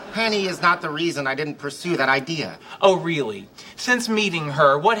Penny is not the reason I didn't pursue that idea. Oh, really? Since meeting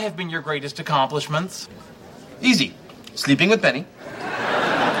her, what have been your greatest accomplishments? Easy. Sleeping with Penny.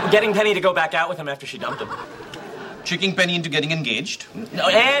 Getting Penny to go back out with him after she dumped him. Tricking Penny into getting engaged.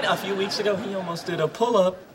 And a few weeks ago, he almost did a pull-up.